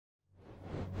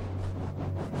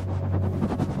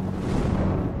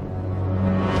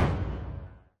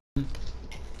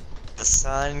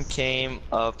sun came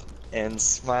up and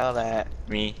smiled at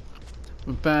me.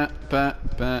 He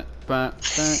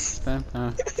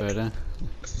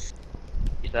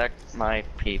sucked my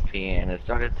pee-pee and it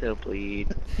started to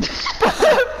bleed.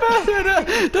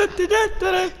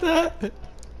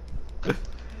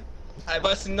 I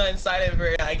busted nut inside of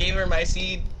her and I gave her my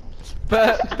seed.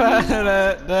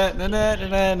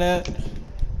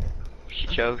 She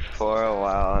choked for a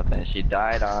while, then she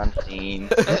died on scene.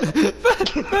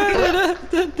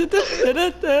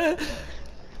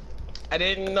 I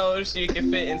didn't know she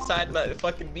could fit inside my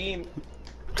fucking bean.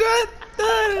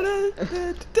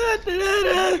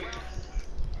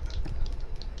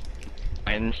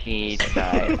 When she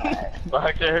died, I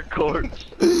fucked her corpse.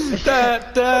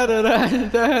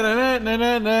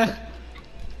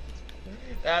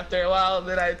 After a while,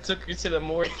 then I took her to the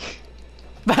morgue.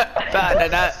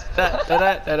 I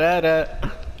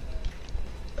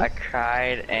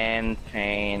cried in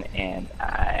pain and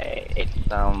I ate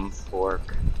some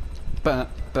pork. I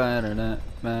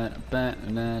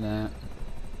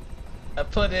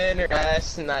put it in her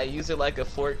ass and I use it like a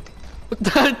fork.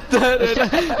 I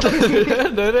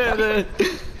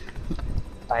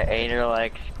ate her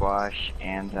like squash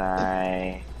and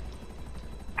I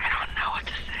don't know what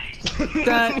to say.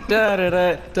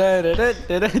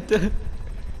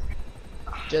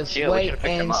 Just Chill, wait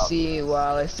and see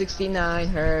while I 69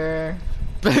 her.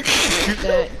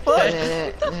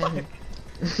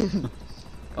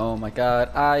 Oh my god,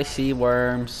 I see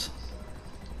worms.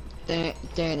 We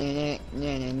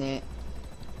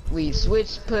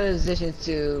switched positions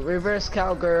to reverse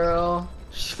cowgirl.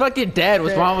 She's fucking dead,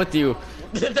 what's wrong with you?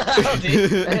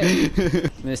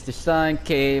 Mr. Sun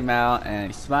came out and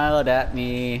he smiled at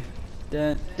me.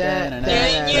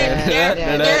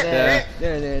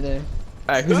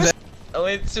 Alright, who's that? I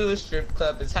went to a strip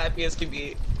club as happy as could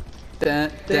be.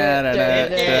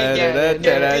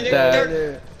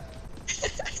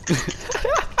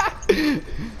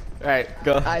 Alright,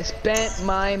 go. I spent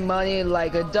my money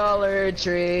like a Dollar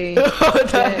Tree. I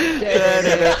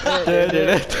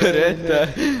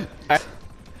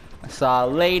saw a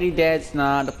lady dancing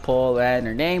on the pole and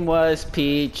her name was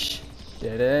Peach. He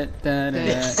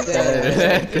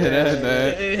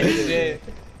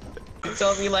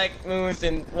told me like moons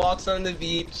and walks on the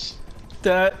beach.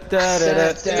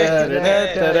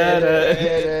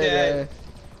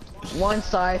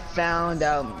 Once I found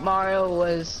out Mario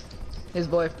was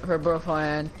her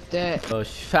boyfriend. So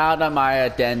she found out my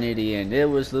identity and it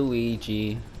was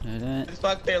Luigi.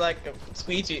 Fuck, they're like a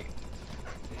squeegee.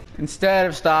 Instead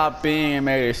of stop being, I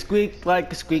made her squeak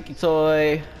like a squeaky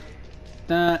toy.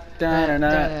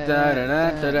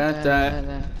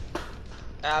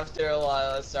 After a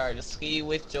while, I started to ski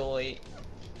with joy.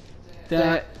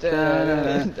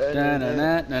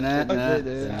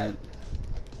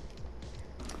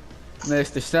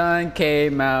 Mr. Sun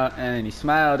came out and he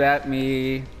smiled at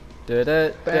me.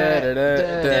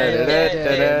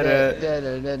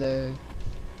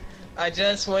 I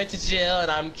just went to jail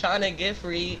and I'm trying to get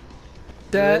free.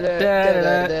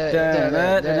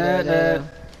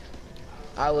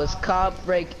 I was caught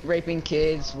raping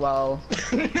kids while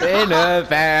in a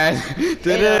van.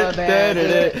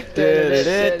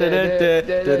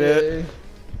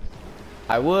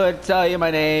 I would tell you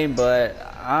my name, but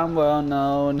I'm well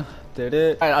known.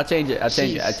 Alright, I'll change it. I'll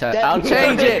change it. I'll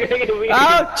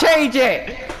change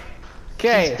it.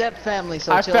 Okay. Step family.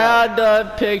 So I found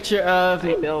a picture of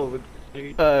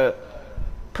a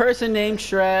person named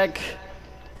Shrek.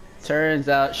 Turns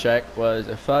out Shrek was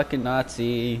a fucking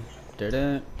Nazi.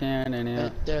 No,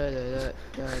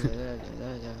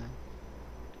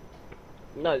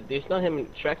 there's not him,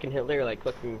 Shrek and Hitler like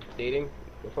fucking dating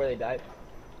before they died.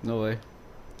 No way.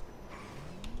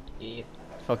 Yeah.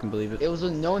 Fucking believe it. It was a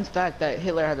known fact that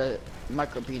Hitler had a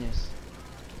micro penis.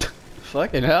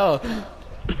 Fucking hell.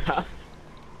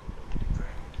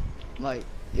 Like,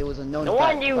 it was a known no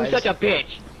fact. one knew such a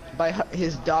bitch. By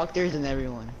his doctors and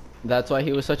everyone. That's why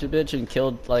he was such a bitch and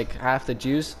killed like half the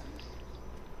Jews?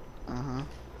 Uh-huh.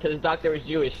 Because his doctor was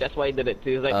Jewish, that's why he did it too.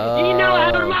 He was like, do you know I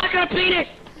have a micro penis?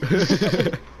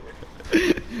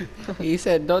 He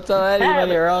said, don't tell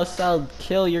anybody or else I'll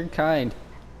kill your kind.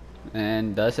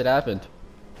 And thus it happened.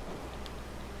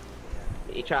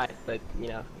 He tried, but you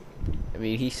know. I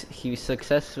mean, he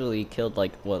successfully killed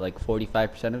like what, like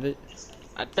 45% of it.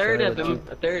 A third of them,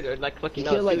 a third, or like fucking. He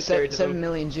killed like 7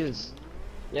 million Jews.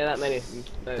 Yeah, that many.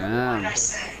 Damn.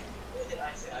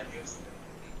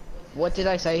 What did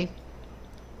I say?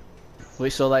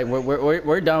 Wait, so like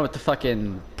we're done with the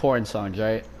fucking porn songs,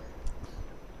 right?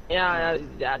 Yeah,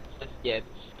 that's just, yeah.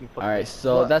 Alright,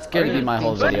 so What? that's gonna Are be you my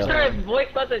whole thinking- video. Voice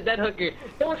about a dead hooker.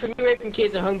 That one for me raping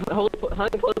kids and hung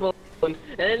posable ones.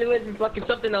 And then it went to fucking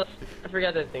something else. I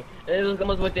forgot that thing. And it was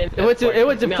almost with the It went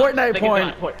to No, Fortnite second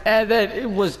porn, porn. and then it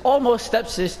was almost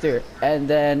stepsister, and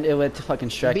then it went to fucking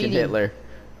Shrek and Beating. Hitler.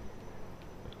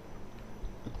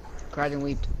 Cried and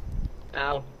wept.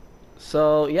 Ow.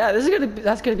 So yeah,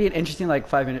 that's gonna be an interesting like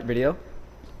 5-minute video.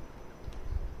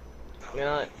 You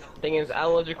know, thing is, I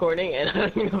was recording and I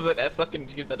don't even know if that fucking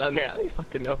use that on there. I don't even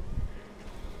fucking know.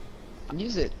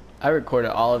 Use it. I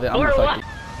recorded all of it. I'm Or a what? fucking